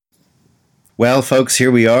Well, folks,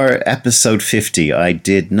 here we are, episode 50. I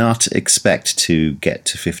did not expect to get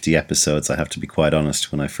to 50 episodes, I have to be quite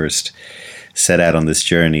honest. When I first set out on this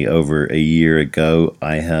journey over a year ago,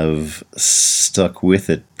 I have stuck with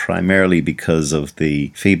it primarily because of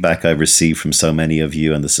the feedback I've received from so many of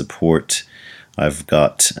you and the support I've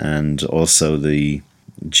got, and also the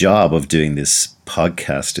job of doing this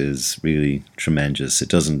podcast is really tremendous. It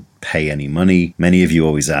doesn't pay any money. Many of you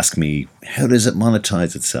always ask me, how does it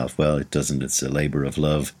monetize itself? Well, it doesn't. It's a labor of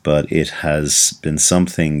love, but it has been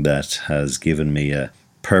something that has given me a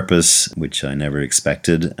purpose which I never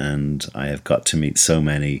expected, and I have got to meet so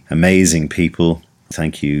many amazing people.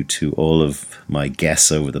 Thank you to all of my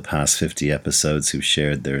guests over the past 50 episodes who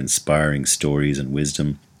shared their inspiring stories and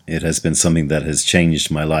wisdom. It has been something that has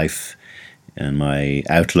changed my life and my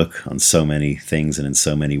outlook on so many things and in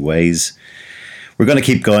so many ways. We're going to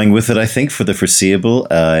keep going with it, I think, for the foreseeable.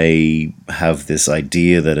 I have this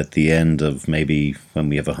idea that at the end of maybe when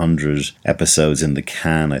we have 100 episodes in the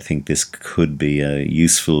can, I think this could be a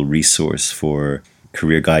useful resource for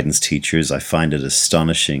career guidance teachers. I find it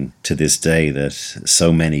astonishing to this day that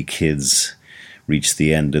so many kids reach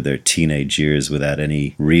the end of their teenage years without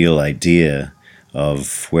any real idea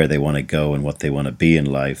of where they want to go and what they want to be in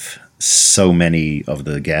life. So many of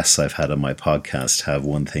the guests I've had on my podcast have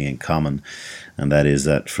one thing in common, and that is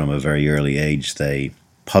that from a very early age they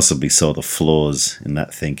possibly saw the flaws in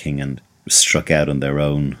that thinking and struck out on their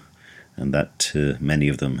own, and that to many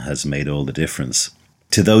of them has made all the difference.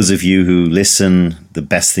 To those of you who listen, the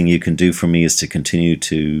best thing you can do for me is to continue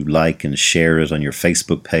to like and share it on your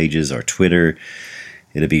Facebook pages or Twitter.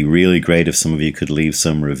 It'd be really great if some of you could leave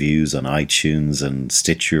some reviews on iTunes and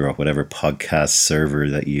Stitcher or whatever podcast server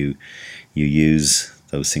that you use.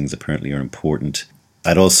 Those things apparently are important.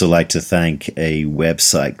 I'd also like to thank a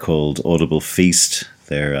website called Audible Feast.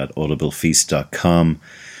 They're at audiblefeast.com.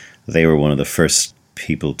 They were one of the first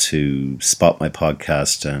people to spot my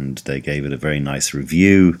podcast, and they gave it a very nice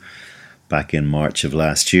review back in March of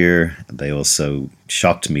last year. They also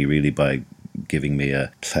shocked me really by giving me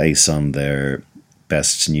a place on their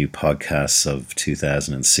Best New Podcasts of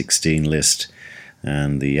 2016 list,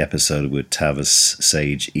 and the episode with Tavis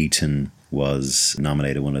Sage Eaton was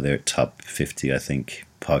nominated one of their top 50, I think,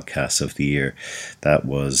 podcasts of the year. That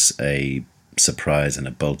was a surprise and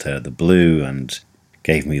a bolt out of the blue, and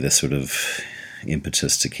gave me the sort of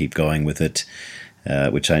impetus to keep going with it,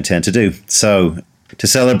 which I intend to do. So, to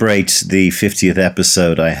celebrate the 50th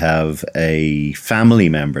episode, I have a family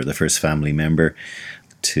member, the first family member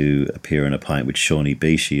to appear in a pint with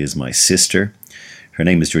Seaniebee. She is my sister. Her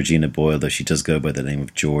name is Georgina Boyle, though she does go by the name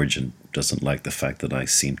of George and doesn't like the fact that I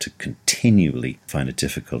seem to continually find it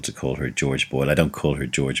difficult to call her George Boyle. I don't call her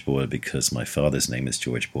George Boyle because my father's name is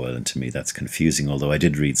George Boyle, and to me that's confusing, although I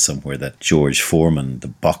did read somewhere that George Foreman, the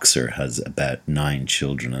boxer, has about 9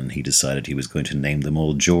 children, and he decided he was going to name them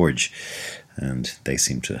all George, and they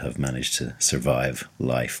seem to have managed to survive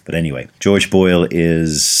life. But anyway, George Boyle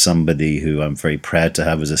is somebody who I'm very proud to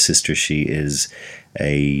have as a sister. She is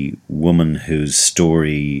a woman whose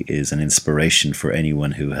story is an inspiration for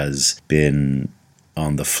anyone who has been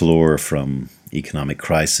on the floor from economic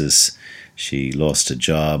crisis. She lost a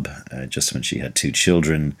job just when she had 2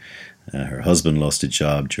 children. Her husband lost a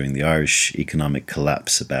job during the Irish economic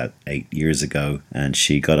collapse about 8 years ago, and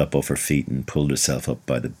she got up off her feet and pulled herself up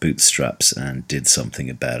by the bootstraps and did something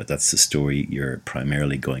about it. That's the story you're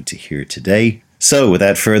primarily going to hear today. So,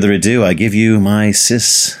 without further ado, I give you my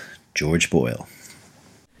sis, George Boyle.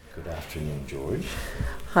 Good afternoon, George.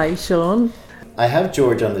 Hi, Sean. I have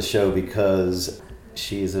George on the show because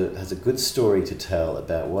she has a good story to tell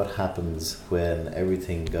about what happens when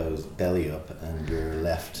everything goes belly up and you're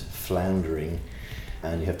left floundering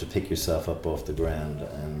and you have to pick yourself up off the ground.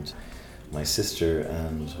 And my sister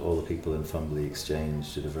and all the people in Fumbly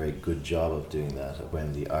Exchange did a very good job of doing that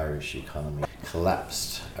when the Irish economy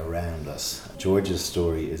collapsed around us. George's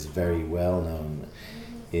story is very well known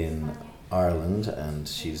in Ireland, and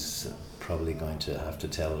she's probably going to have to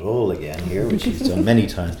tell it all again here, which she's done many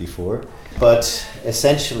times before. But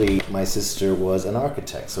essentially, my sister was an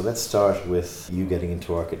architect. So let's start with you getting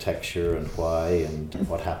into architecture and why and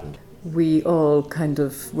what happened. We all kind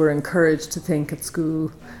of were encouraged to think at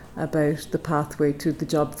school about the pathway to the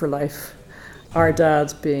job for life. Our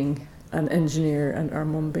dad being an engineer and our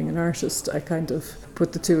mum being an artist, I kind of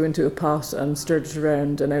put the two into a pot and stirred it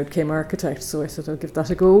around, and out came architect. So I said I'll give that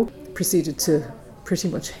a go. Proceeded to pretty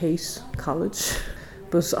much hate college,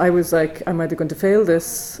 but I was like, I'm either going to fail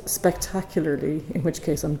this spectacularly, in which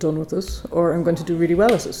case I'm done with it, or I'm going to do really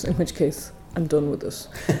well at it, in which case I'm done with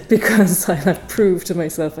it because I have proved to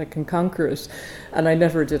myself I can conquer it. And I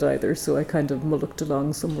never did either, so I kind of mullocked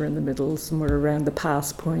along somewhere in the middle, somewhere around the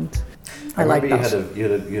pass point. I like that. You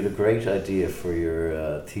had a great idea for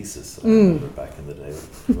your thesis, I remember back in the day.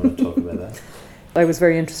 You want to talk about that? I was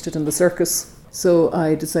very interested in the circus, so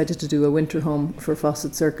I decided to do a winter home for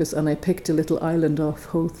Fawcett Circus, and I picked a little island off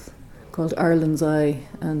Howth called Ireland's Eye,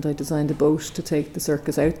 and I designed a boat to take the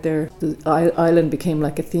circus out there. The island became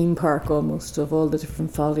like a theme park almost, of all the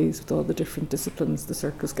different follies with all the different disciplines the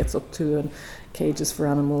circus gets up to, and cages for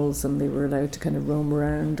animals, and they were allowed to kind of roam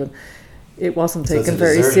around, and it wasn't taken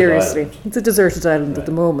very seriously. Island. It's a deserted island at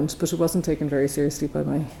the moment, but it wasn't taken very seriously by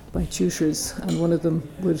my tutors, and one of them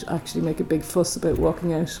would actually make a big fuss about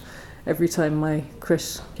walking out every time my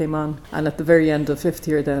crit came on. And at the very end of fifth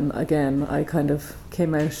year then, again, I kind of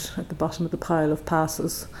came out at the bottom of the pile of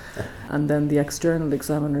passes, and then the external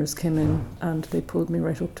examiners came in and they pulled me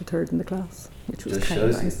right up to third in the class, which was kind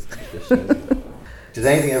of nice. Did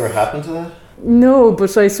anything ever happen to that? No,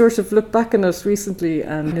 but I sort of look back on it recently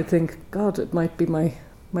and I think, God, it might be my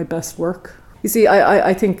best work. You see,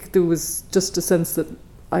 I think there was just a sense that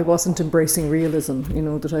I wasn't embracing realism,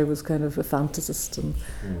 that I was kind of a fantasist, and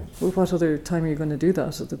well, what other time are you going to do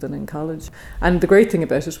that other than in college? And the great thing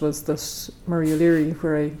about it was that Murray O'Leary,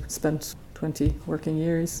 where I spent 20 working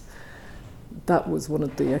years, that was one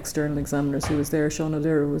of the external examiners who was there. Sean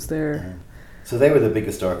O'Leary was there. So they were the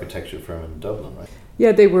biggest architecture firm in Dublin, right?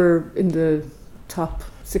 Yeah, they were in the top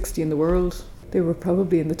 60 in the world. They were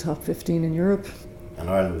probably in the top 15 in Europe. And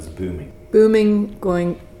Ireland was booming. Booming,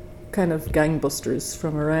 going kind of gangbusters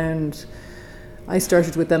from around. I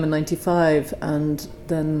started with them in 95, and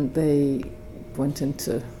then they went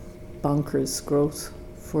into bonkers growth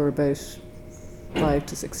for about 5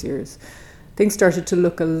 to 6 years. Things started to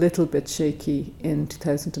look a little bit shaky in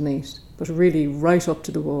 2008, but really right up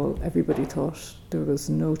to the wall, everybody thought there was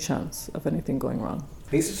no chance of anything going wrong.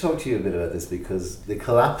 I used to talk to you a bit about this because the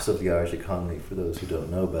collapse of the Irish economy, for those who don't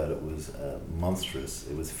know about it, was monstrous.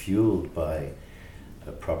 It was fueled by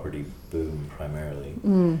a property boom primarily.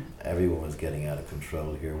 Everyone was getting out of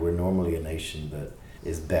control here. We're normally a nation that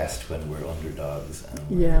is best when we're underdogs and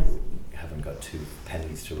we haven't got two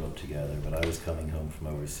pennies to rub together. But I was coming home from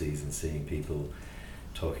overseas and seeing people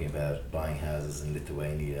talking about buying houses in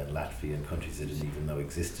Lithuania and Latvia and countries that didn't even know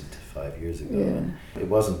existed 5 years ago. And it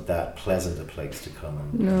wasn't that pleasant a place to come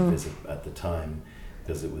and visit at the time,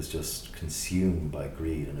 because it was just consumed by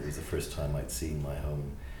greed, and it was the first time I'd seen my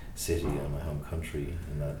home city and my home country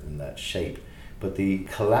in that shape. But the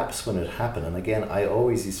collapse when it happened, and again, I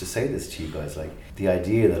always used to say this to you guys, like the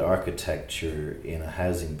idea that architecture in a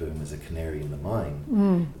housing boom is a canary in the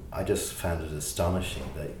mine, I just found it astonishing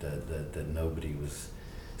that nobody was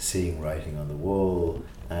seeing writing on the wall.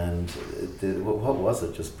 And what was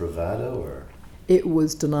it, just bravado? Or it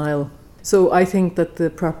was denial. So I think that the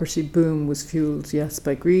property boom was fueled, yes,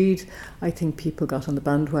 by greed. I think people got on the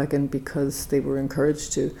bandwagon because they were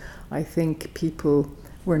encouraged to. I think people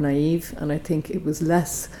were naive, and I think it was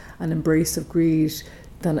less an embrace of greed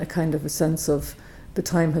than a kind of a sense of the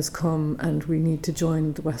time has come and we need to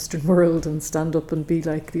join the Western world and stand up and be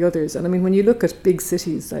like the others. And I mean, when you look at big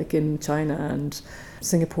cities like in China and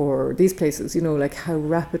Singapore, these places, like how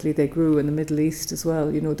rapidly they grew, in the Middle East as well,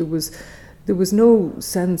 there was no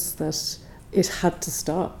sense that it had to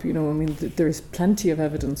stop. I mean, there's plenty of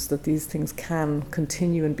evidence that these things can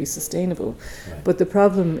continue and be sustainable. Right. But the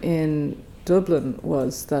problem in Dublin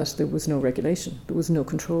was that there was no regulation, there was no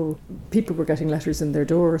control. People were getting letters in their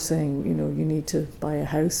door saying, you need to buy a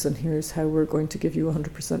house and here's how we're going to give you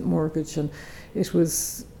 100% mortgage. And it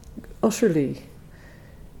was utterly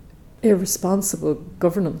irresponsible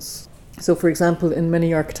governance. So, for example, in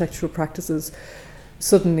many architectural practices,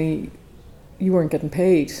 suddenly you weren't getting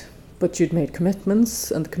paid, but you'd made commitments,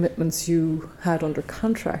 and the commitments you had under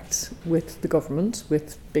contract with the government,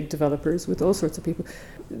 with big developers, with all sorts of people.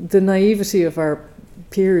 The naivety of our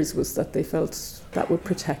peers was that they felt that would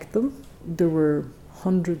protect them. There were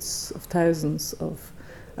hundreds of thousands of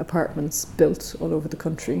apartments built all over the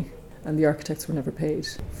country, and the architects were never paid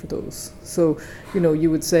for those. So, you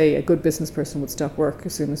would say a good business person would stop work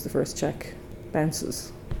as soon as the first check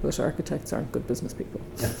bounces, but architects aren't good business people.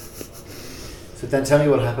 Yeah. So then tell me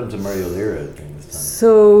what happened to Murray O'Leary during this time.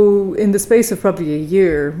 So in the space of probably a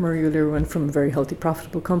year, Murray O'Leary went from a very healthy,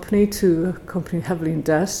 profitable company to a company heavily in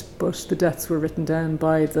debt, but the debts were written down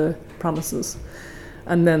by the promises.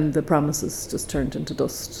 And then the promises just turned into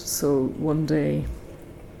dust. So one day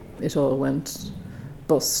it all went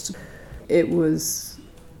bust. It was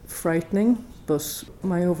frightening, but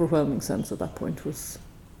my overwhelming sense at that point was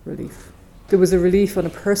relief. There was a relief on a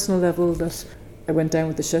personal level that I went down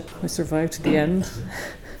with the ship. I survived to the end.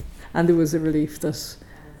 And there was a relief that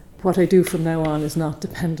what I do from now on is not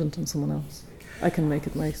dependent on someone else. I can make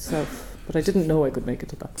it myself. But I didn't know I could make it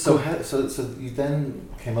to that. So you then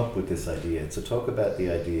came up with this idea. So talk about the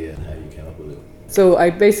idea and how you came up with it. So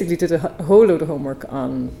I basically did a whole load of homework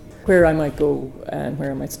on where I might go and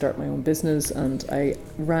where I might start my own business. And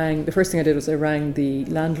the first thing I did was I rang the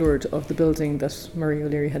landlord of the building that Murray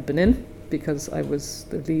O'Leary had been in, because I was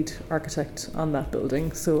the lead architect on that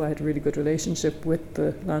building. So I had a really good relationship with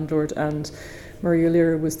the landlord, and Murray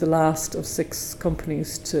O'Leary was the last of 6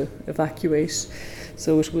 companies to evacuate.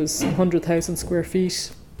 So it was 100,000 square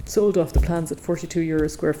feet, sold off the plans at €42 a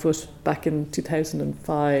square foot back in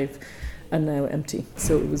 2005, and now empty.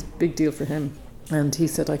 So it was a big deal for him. And he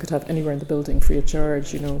said I could have anywhere in the building free of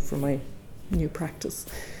charge, for my new practice,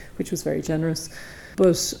 which was very generous.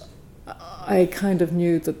 But I kind of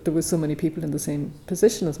knew that there was so many people in the same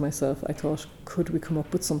position as myself. I thought, could we come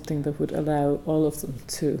up with something that would allow all of them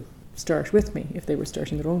to start with me if they were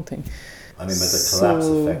starting their own thing? I mean, but the collapse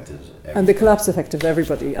affected everybody. And the collapse affected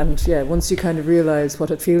everybody. And yeah, once you kind of realise what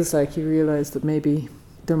it feels like, you realise that maybe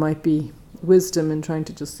there might be wisdom in trying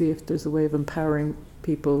to just see if there's a way of empowering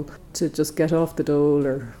people to just get off the dole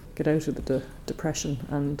or get out of the depression.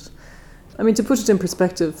 And I mean, to put it in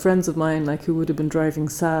perspective, friends of mine who would have been driving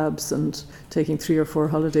Saabs and taking 3 or 4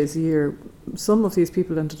 holidays a year, some of these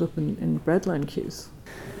people ended up in breadline queues.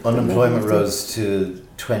 Unemployment rose to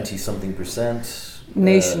 20-something%.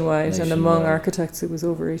 Nationwide, and among architects it was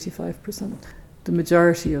over 85%. The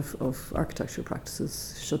majority of architectural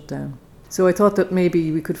practices shut down. So I thought that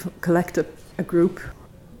maybe we could collect a group,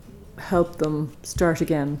 help them start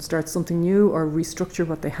again, start something new, or restructure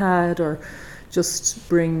what they had, or just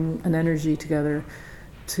bring an energy together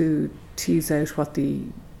to tease out what the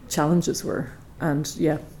challenges were. And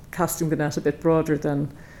casting the net a bit broader than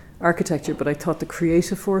architecture, but I thought the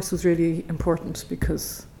creative force was really important,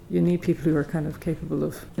 because you need people who are kind of capable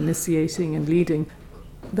of initiating and leading.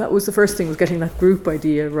 That was the first thing, was getting that group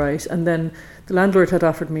idea right. And then the landlord had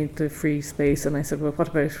offered me the free space, and I said, well, what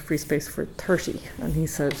about free space for 30? And he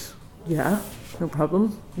said, yeah, no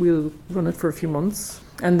problem. We'll run it for a few months.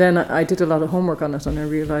 And then I did a lot of homework on it, and I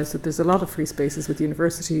realised that there's a lot of free spaces with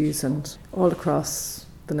universities and all across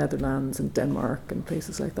the Netherlands and Denmark and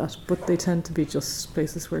places like that. But they tend to be just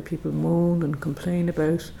places where people moan and complain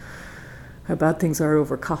about how bad things are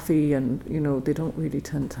over coffee, and they don't really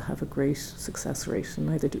tend to have a great success rate, and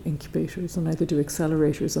neither do incubators and neither do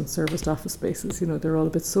accelerators and serviced office spaces. They're all a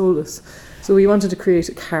bit soulless. So we wanted to create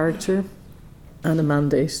a character and a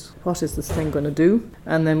mandate. What is this thing going to do?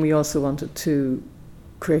 And then we also wanted to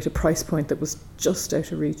create a price point that was just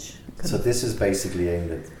out of reach. So this is basically aimed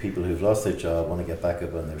at people who've lost their job, want to get back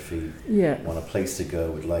up on their feet, want a place to go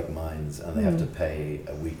with like minds, and they have to pay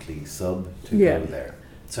a weekly sub to go there.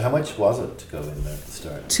 So how much was it to go in there at the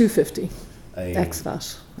start? $250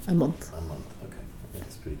 ex-VAT a month. A month, okay.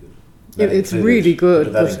 That's pretty good. It's really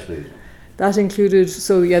good. What did that include? That included,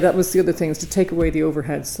 that was the other thing, is to take away the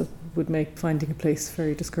overheads that would make finding a place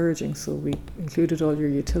very discouraging. So we included all your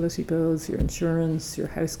utility bills, your insurance, your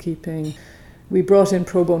housekeeping. We brought in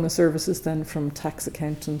pro bono services then from tax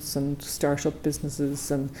accountants and start-up businesses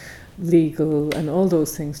and legal and all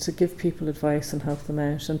those things to give people advice and help them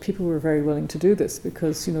out. And people were very willing to do this,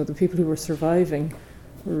 because, the people who were surviving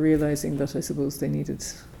were realising that I suppose they needed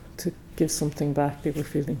to give something back. They were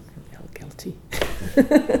feeling guilty.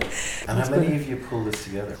 And how many of you pulled this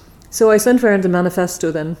together? So I sent around a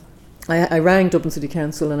manifesto then. I rang Dublin City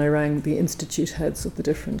Council, and I rang the institute heads of the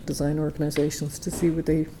different design organisations to see would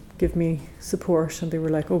they give me support, and they were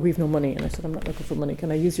like, oh, we've no money. And I said, I'm not looking for money.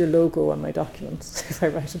 Can I use your logo on my documents if I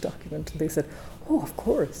write a document? And they said, oh, of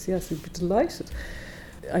course, yes, we'd be delighted.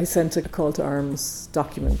 I sent a call to arms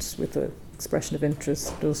document with an expression of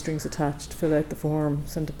interest, no strings attached, fill out the form,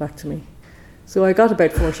 send it back to me. So I got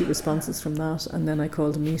about 40 responses from that, and then I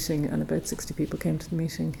called a meeting, and about 60 people came to the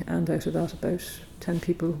meeting, and out of that about 10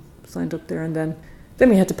 people signed up there, and then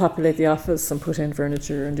we had to populate the office and put in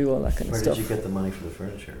furniture and do all that kind of stuff. Where did you get the money for the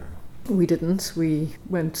furniture? We didn't. We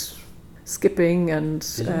went skipping and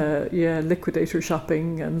liquidator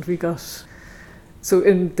shopping, and we got... So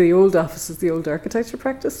in the old offices, the old architecture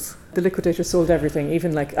practice, the liquidator sold everything,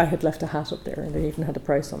 even I had left a hat up there, and they even had a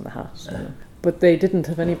price on the hat. But they didn't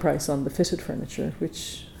have any price on the fitted furniture,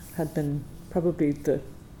 which had been probably the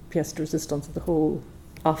pièce de résistance of the whole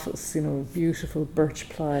office, beautiful birch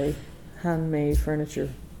ply, handmade furniture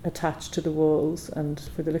attached to the walls, and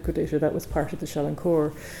for the liquidator that was part of the shell and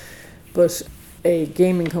core. But a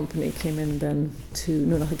gaming company came in then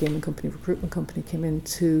not a gaming company, recruitment company came in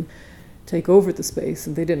to take over the space,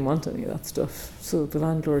 and they didn't want any of that stuff. So the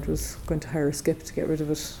landlord was going to hire a skip to get rid of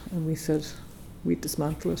it, and we said we'd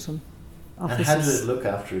dismantle it. And offices. And how did it look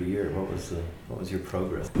after a year? What was your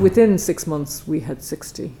progress? Within 6 months, we had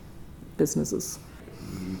 60 businesses.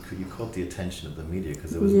 You caught the attention of the media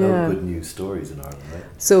because there was no good news stories in Ireland, right?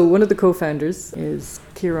 So one of the co-founders is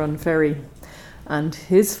Kieran Ferry, and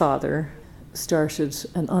his father started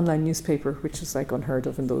an online newspaper, which was like unheard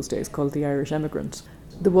of in those days, called The Irish Emigrant.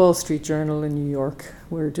 The Wall Street Journal in New York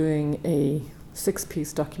were doing a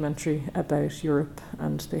 6-piece documentary about Europe,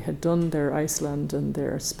 and they had done their Iceland and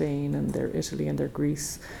their Spain and their Italy and their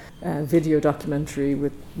Greece video documentary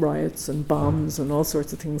with riots and bombs and all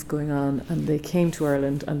sorts of things going on, and they came to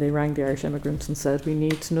Ireland and they rang the Irish Emigrant and said, we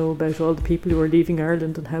need to know about all the people who are leaving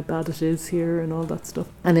Ireland and how bad it is here and all that stuff.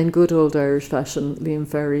 And in good old Irish fashion, Liam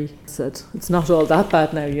Ferry said, it's not all that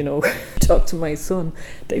bad now, you know. Talk to my son.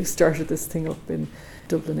 They've started this thing up in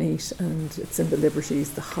Dublin 8, and it's in the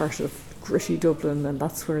Liberties, the heart of gritty Dublin, and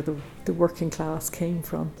that's where the working class came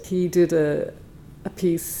from. He did a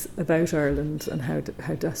piece about Ireland and how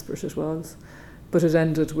desperate it was, but it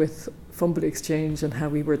ended with Fumble Exchange and how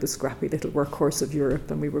we were the scrappy little workhorse of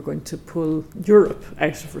Europe and we were going to pull Europe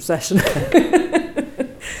out of recession.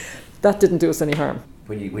 That didn't do us any harm.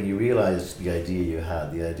 When you realised the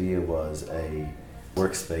idea was a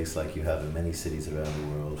workspace like you have in many cities around the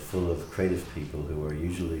world, full of creative people who are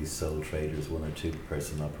usually sole traders, 1 or 2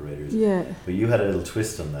 person operators. Yeah. But you had a little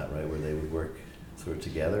twist on that, right, where they would work sort of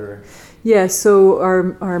together? Yeah, so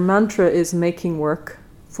our mantra is making work,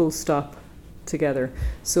 full stop, together.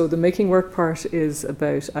 So the making work part is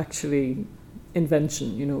about actually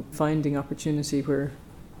invention, you know, finding opportunity where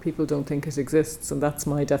people don't think it exists, and that's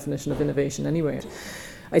my definition of innovation anyway.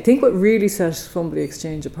 I think what really set Fumble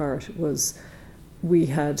Exchange apart was we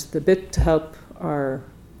had the bit to help our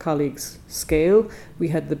colleagues scale. We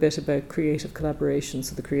had the bit about creative collaboration.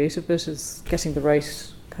 So the creative bit is getting the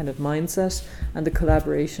right kind of mindset, and the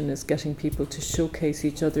collaboration is getting people to showcase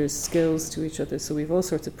each other's skills to each other. So we've all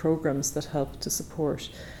sorts of programs that help to support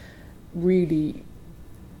really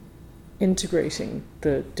integrating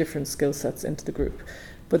the different skill sets into the group.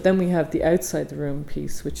 But then we have the outside the room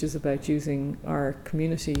piece, which is about using our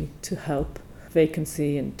community to help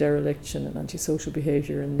vacancy and dereliction and antisocial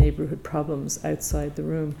behaviour and neighbourhood problems outside the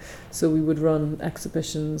room. So we would run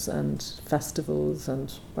exhibitions and festivals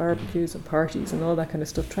and barbecues and parties and all that kind of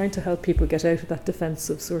stuff, trying to help people get out of that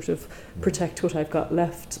defensive sort of protect what I've got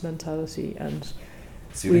left mentality. And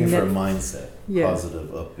so you're looking for a mindset, positive,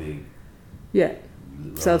 upbeat,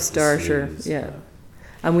 self-starter,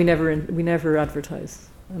 and we never advertise.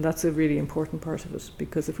 And that's a really important part of it,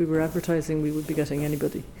 because if we were advertising, we would be getting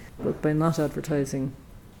anybody. But by not advertising,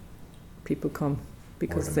 people come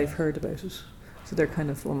because they've heard about it. So they're kind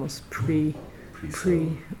of almost pre-approved.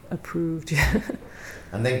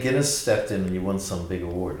 And then Guinness stepped in and you won some big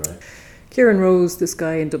award, right? Kieran Rose, this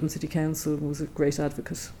guy in Dublin City Council, was a great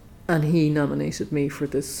advocate. And he nominated me for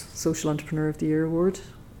this Social Entrepreneur of the Year award.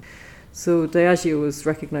 So Diageo was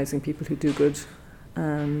recognising people who do good,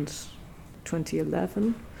 and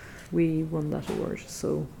 2011 we won that award.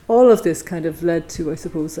 So all of this kind of led to, I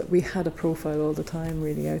suppose, that we had a profile all the time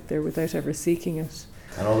really out there without ever seeking it.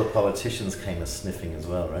 And all the politicians came as sniffing as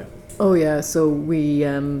well, right? Oh yeah, so we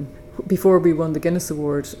before we won the Guinness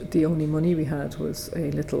Award, the only money we had was a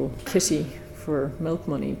little kitty for milk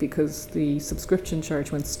money, because the subscription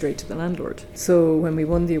charge went straight to the landlord. So when we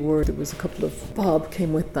won the award, it was a couple of bob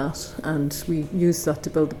came with that, and we used that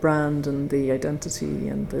to build the brand and the identity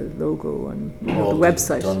and the logo and the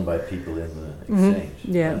website. Done by people in the exchange.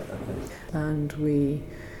 Yeah. And we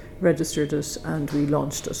registered it and we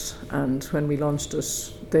launched it. And when we launched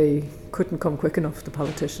it, they couldn't come quick enough, the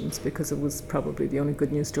politicians, because it was probably the only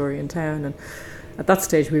good news story in town. And at that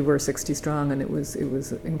stage we were 60 strong, and it was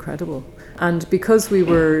incredible. And because we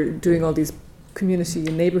were doing all these community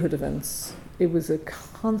and neighbourhood events, it was a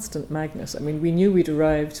constant magnet. I mean, we knew we'd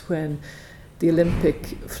arrived when the Olympic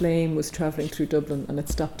flame was travelling through Dublin and it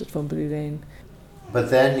stopped at Fumbley Lane.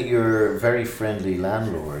 But then your very friendly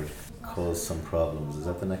landlord caused some problems. Is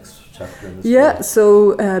that the next chapter in this story?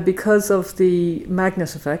 So because of the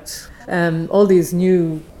magnet effect, all these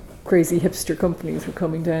new crazy hipster companies were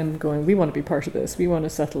coming down going, we want to be part of this, we want to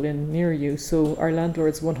settle in near you. So our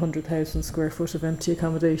landlord's 100,000 square foot of empty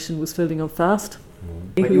accommodation was filling up fast.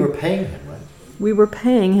 But you were paying him, right? We were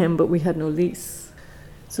paying him, but we had no lease.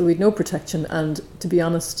 So we had no protection, and to be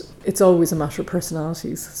honest, it's always a matter of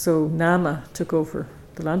personalities. So NAMA took over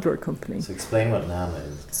the landlord company. So explain what NAMA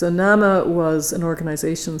is. So NAMA was an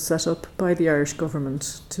organisation set up by the Irish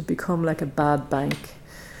government to become like a bad bank.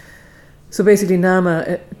 So basically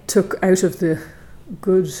NAMA took out of the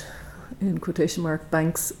good in quotation mark,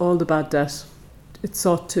 banks all the bad debt. It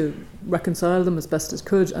sought to reconcile them as best it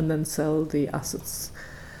could and then sell the assets.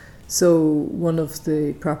 So one of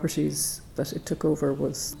the properties that it took over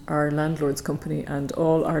was our landlord's company, and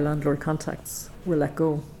all our landlord contacts were let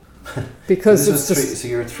go. Because so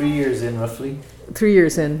you were 3 years in roughly? 3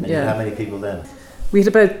 years in, and yeah. How many people then? We had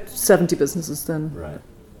about 70 businesses then. Right.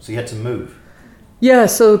 So you had to move? Yeah,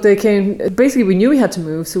 so they came, basically we knew we had to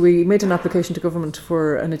move, so we made an application to government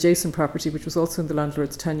for an adjacent property which was also in the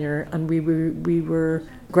landlord's tenure, and we were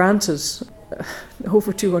granted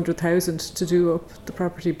over 200,000 to do up the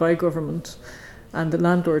property by government, and the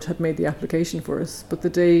landlord had made the application for us, but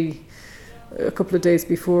a couple of days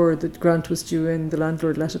before the grant was due in, the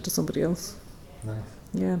landlord let it to somebody else. Nice.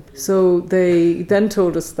 Yeah, so they then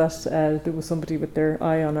told us that there was somebody with their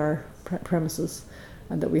eye on our premises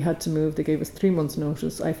and that we had to move. They gave us 3 months'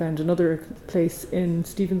 notice. I found another place in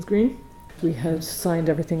Stephen's Green. We had signed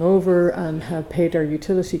everything over and had paid our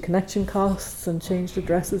utility connection costs and changed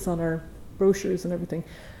addresses on our brochures and everything.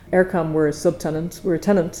 Aircom were a subtenant. We were a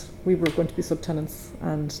tenant. We were going to be subtenants,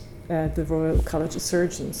 and the Royal College of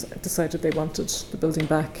Surgeons decided they wanted the building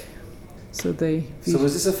back. So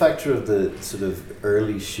was this a factor of the sort of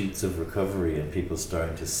early shoots of recovery and people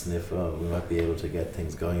starting to sniff, we might be able to get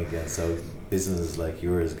things going again, so businesses like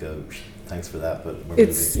yours go, thanks for that, but we're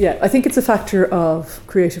moving? Yeah, I think it's a factor of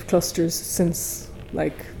creative clusters since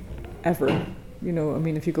ever. You know, I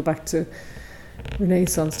mean, if you go back to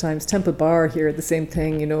Renaissance times, Temple Bar here, the same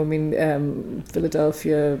thing, you know, I mean,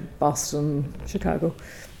 Philadelphia, Boston, Chicago.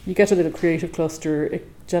 You get a little creative cluster, it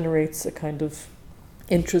generates a kind of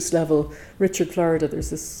interest level. Richard Florida, there's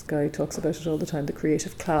this guy who talks about it all the time, the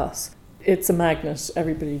creative class. It's a magnet,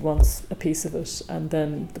 everybody wants a piece of it, and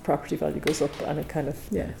then the property value goes up and it kind of,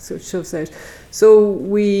 so it shoves out. So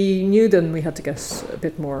we knew then we had to get a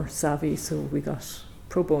bit more savvy, so we got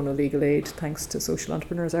pro bono legal aid, thanks to Social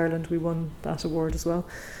Entrepreneurs Ireland. We won that award as well.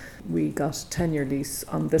 We got a 10-year lease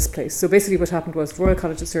on this place. So basically what happened was Royal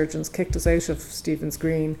College of Surgeons kicked us out of Stephen's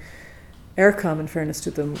Green. Aircom, in fairness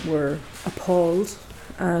to them, were appalled,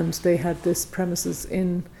 and they had this premises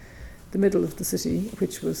in the middle of the city,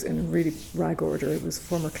 which was in really rag order. It was a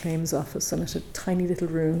former claims office, and it had tiny little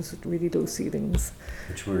rooms with really low ceilings.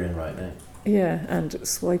 Which we're in right now. Yeah, and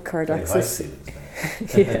swipe card very access. High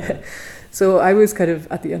ceilings. Yeah. So I was kind of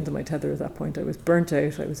at the end of my tether at that point. I was burnt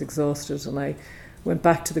out, I was exhausted, and I went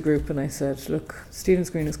back to the group and I said, look, Stephen's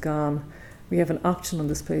Green is gone. We have an option on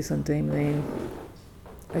this place on Dame Lane.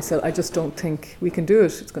 I said, I just don't think we can do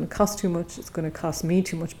it. It's going to cost too much. It's going to cost me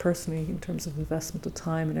too much personally in terms of investment of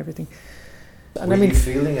time and everything. And were you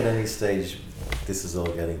feeling at any stage this is all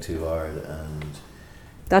getting too hard? And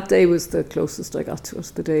that day was the closest I got to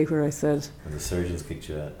it, the day where I said... And the surgeons kicked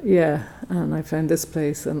you out. Yeah, and I found this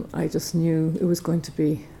place and I just knew it was going to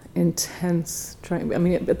be intense. I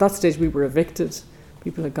mean, at that stage we were evicted.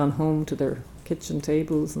 People had gone home to their kitchen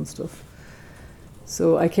tables and stuff.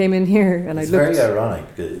 So I came in here and it's I looked... It's very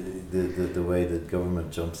ironic, the way that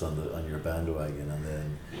government jumps on your bandwagon, and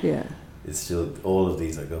then it's still, all of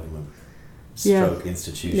these are government stroke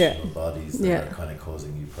institutional bodies that are kind of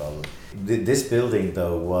causing you problems. This building,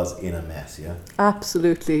 though, was in a mess, yeah?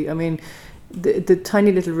 Absolutely. I mean, the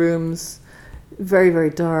tiny little rooms, very, very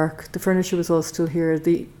dark. The furniture was all still here.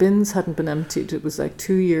 The bins hadn't been emptied. It was like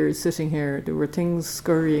 2 years sitting here. There were things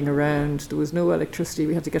scurrying around. There was no electricity.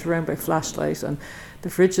 We had to get around by flashlight, and the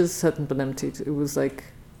fridges hadn't been emptied. It was like...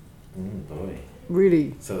 boy.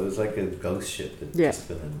 Really... So it was like a ghost ship that just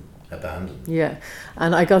been abandoned. Yeah.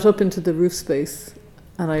 And I got up into the roof space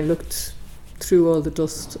and I looked through all the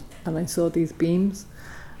dust and I saw these beams,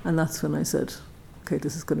 and that's when I said, okay,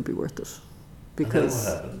 this is going to be worth it. Because...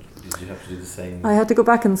 And then what happened? Did you have to do the same? I had to go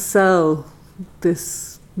back and sell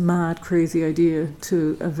this mad, crazy idea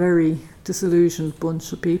to a very disillusioned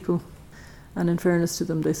bunch of people. And in fairness to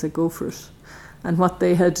them, they said, go for it. And what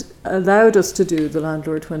they had allowed us to do, the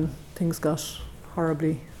landlord, when things got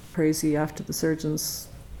horribly crazy after the surgeons'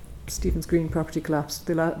 Stephen's Green property collapsed,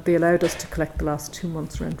 they allowed us to collect the last 2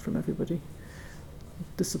 months' rent from everybody,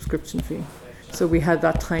 the subscription fee. So we had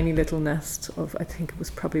that tiny little nest of, I think it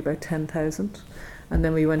was probably about 10,000. And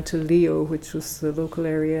then we went to Leo, which was the local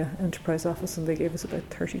area enterprise office, and they gave us about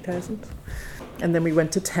 30,000. And then we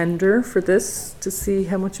went to tender for this to see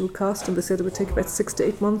how much it would cost, and they said it would take about 6 to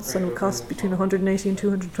 8 months, and it would cost between 180 and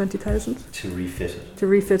 220,000. To refit it? To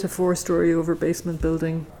refit a 4-storey over basement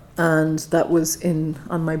building. And that was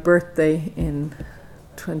on my birthday in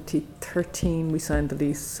 2013. We signed the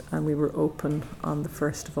lease, and we were open on the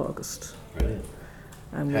 1st of August. Brilliant.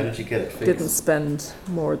 And how did you get it fixed? Didn't spend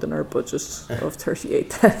more than our budget of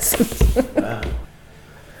 38,000. Wow.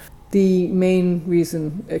 The main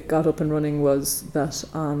reason it got up and running was that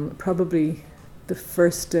on probably the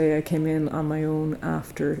first day I came in on my own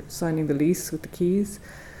after signing the lease with the keys,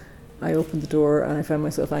 I opened the door and I found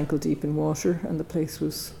myself ankle deep in water and the place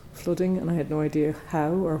was flooding and I had no idea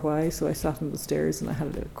how or why, so I sat on the stairs and I had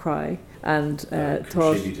a little cry and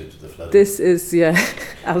thought, to the flooding. This is,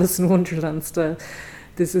 Alice in Wonderland style.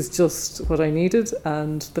 This is just what I needed.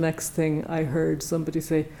 And the next thing I heard somebody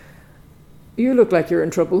say, "You look like you're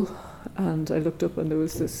in trouble." And I looked up and there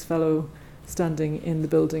was this fellow standing in the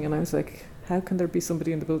building and I was like, how can there be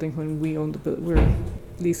somebody in the building when we own the building? We're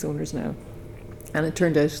lease owners now. And it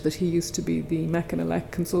turned out that he used to be the mech and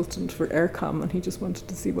elect consultant for Aircom and he just wanted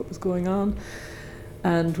to see what was going on.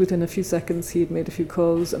 And within a few seconds he had made a few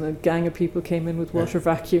calls and a gang of people came in with water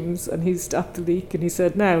vacuums and he stopped the leak and he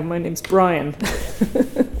said, "Now, my name's Brian.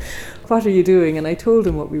 What are you doing?" And I told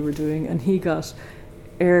him what we were doing and he got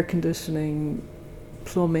air conditioning,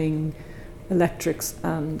 plumbing, electrics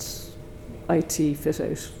and IT fit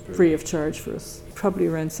out free of charge for us. Probably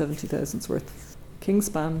around 70,000's worth.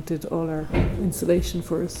 Kingspan did all our insulation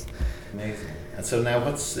for us. Amazing. And so now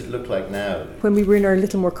what's it look like now? When we were in our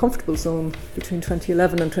little more comfortable zone between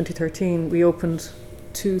 2011 and 2013, we opened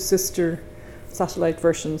 2 sister satellite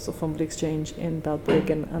versions of Fumble Exchange in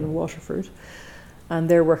Balbriggan and Waterford. And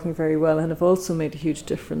they're working very well and have also made a huge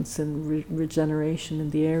difference in regeneration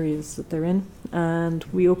in the areas that they're in. And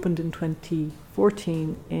we opened in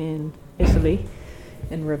 2014 in Italy,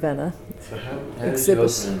 in Ravenna. So how did you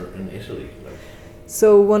open in Italy?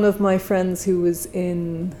 So one of my friends who was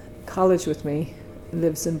in college with me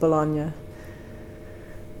lives in Bologna.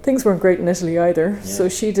 Things weren't great in Italy either, so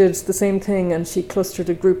she did the same thing and she clustered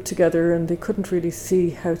a group together and they couldn't really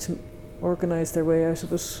see how to organise their way out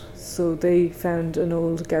of it. So they found an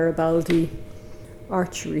old Garibaldi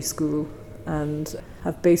archery school and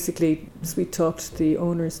have basically sweet-talked the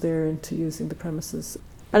owners there into using the premises.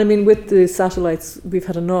 And I mean, with the satellites, we've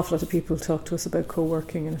had an awful lot of people talk to us about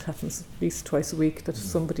co-working, and it happens at least twice a week that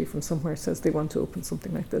somebody from somewhere says they want to open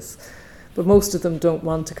something like this. But most of them don't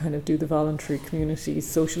want to kind of do the voluntary community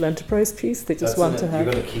social enterprise piece. They just want to have...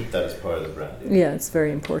 You're going to keep that as part of the brand. Yeah, it's a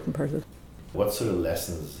very important part of it. What sort of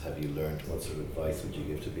lessons have you learned? What sort of advice would you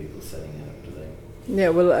give to people setting out today? Yeah,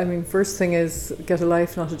 well, I mean, first thing is get a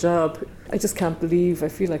life, not a job. I just can't believe, I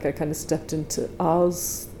feel like I kind of stepped into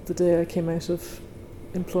Oz the day I came out of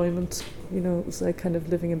employment. You know, it was like kind of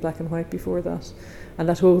living in black and white before that. And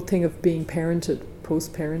that whole thing of being parented,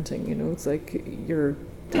 post-parenting, you know, it's like your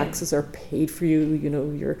taxes are paid for you, you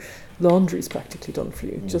know, your laundry is practically done for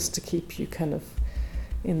you, just to keep you kind of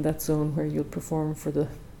in that zone where you'll perform for the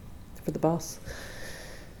boss.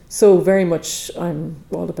 So very much I'm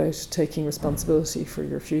all about taking responsibility for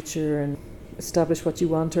your future and establish what you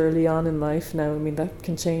want early on in life. Now, I mean, that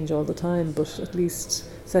can change all the time, but at least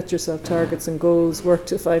set yourself targets and goals, work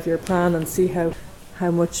to a 5-year plan and see how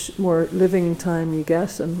much more living time you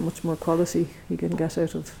get and much more quality you can get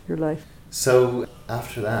out of your life. So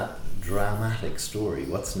after that dramatic story,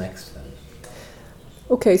 what's next then?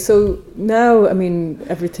 Okay, so now, I mean,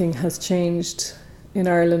 everything has changed in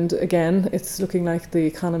Ireland again. It's looking like the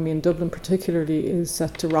economy in Dublin particularly is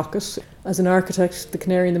set to rocket. As an architect, the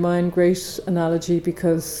canary in the mine, great analogy,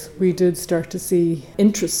 because we did start to see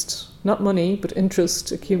interest, not money, but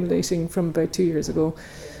interest accumulating from about 2 years ago.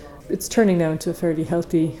 It's turning now into a fairly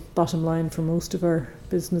healthy bottom line for most of our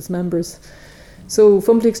business members. So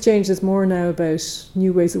Fumble Exchange is more now about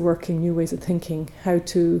new ways of working, new ways of thinking, how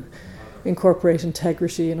to incorporate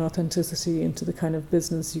integrity and authenticity into the kind of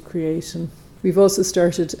business you create. And we've also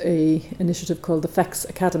started an initiative called the FEX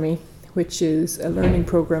Academy, which is a learning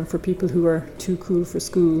program for people who are too cool for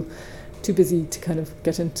school, too busy to kind of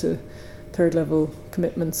get into third level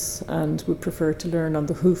commitments and would prefer to learn on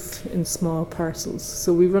the hoof in small parcels.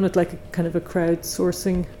 So we run it like a kind of a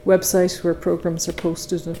crowdsourcing website where programs are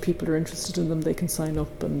posted and if people are interested in them they can sign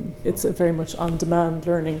up, and it's a very much on-demand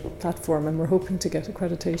learning platform, and we're hoping to get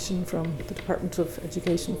accreditation from the Department of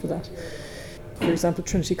Education for that. For example,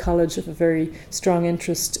 Trinity College have a very strong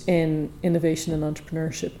interest in innovation and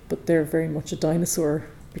entrepreneurship, but they're very much a dinosaur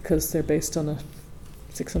because they're based on a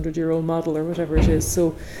 600-year-old model or whatever it is.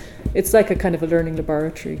 So it's like a kind of a learning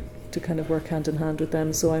laboratory to kind of work hand in hand with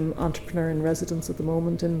them. So I'm entrepreneur in residence at the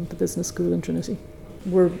moment in the business school in Trinity.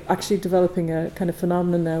 We're actually developing a kind of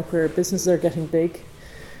phenomenon now where businesses are getting big.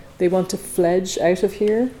 They want to fledge out of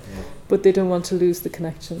here, but they don't want to lose the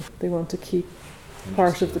connection. They want to keep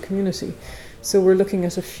part of the community. So we're looking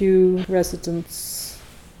at a few residents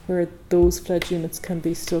where those fledged units can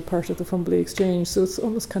be still part of the Fumble Exchange. So it's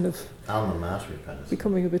almost kind of alma mater kind of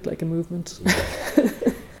becoming a bit like a movement.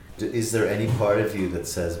 Is there any part of you that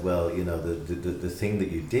says, well, you know, the thing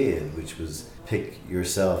that you did, which was pick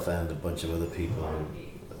yourself and a bunch of other people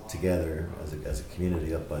together as a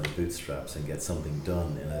community up by the bootstraps and get something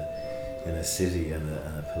done in a city and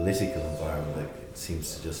a political environment that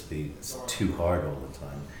seems to just be too hard all the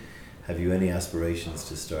time? Have you any aspirations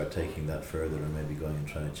to start taking that further and maybe going and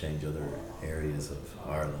trying to change other areas of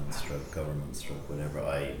Ireland, government, whatever,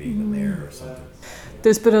 i.e. being the mayor or something?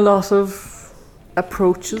 There's been a lot of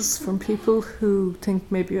approaches from people who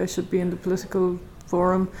think maybe I should be in the political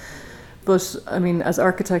forum. But, I mean, as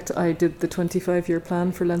architect, I did the 25-year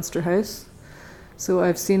plan for Leinster House. So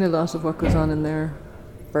I've seen a lot of what goes on in there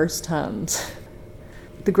firsthand.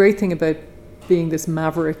 The great thing about being this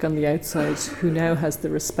maverick on the outside who now has the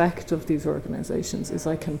respect of these organisations is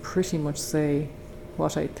I can pretty much say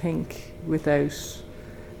what I think without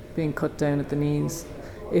being cut down at the knees.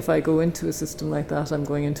 If I go into a system like that, I'm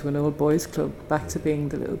going into an old boys club, back to being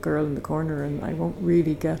the little girl in the corner, and I won't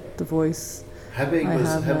really get the voice. How big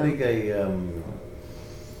a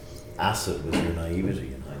asset was your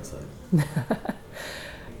naivety in hindsight?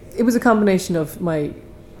 It was a combination of my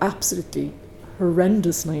absolutely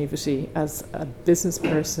horrendous naivety as a business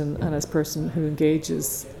person and as a person who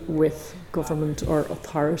engages with government or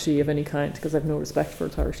authority of any kind, because I have no respect for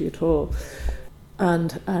authority at all,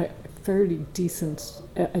 and a fairly decent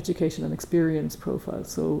education and experience profile.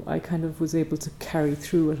 So I kind of was able to carry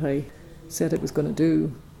through what I said I was going to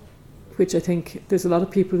do, which I think there's a lot of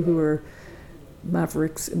people who are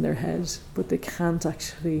mavericks in their head, but they can't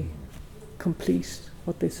actually complete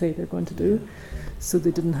what they say they're going to do. So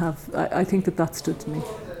they didn't have, I think that stood to me.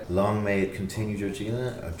 Long may it continue,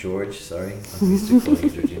 Georgina, or George, sorry, I'm used to calling you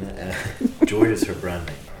Georgina. George is her brand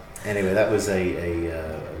name. Anyway, that was a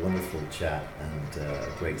wonderful chat and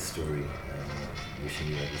a great story. Wishing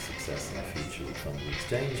you every success in the future with Family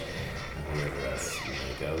Exchange and wherever else you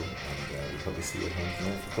may go. And we'll probably see you at home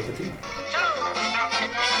tonight for a cup of tea.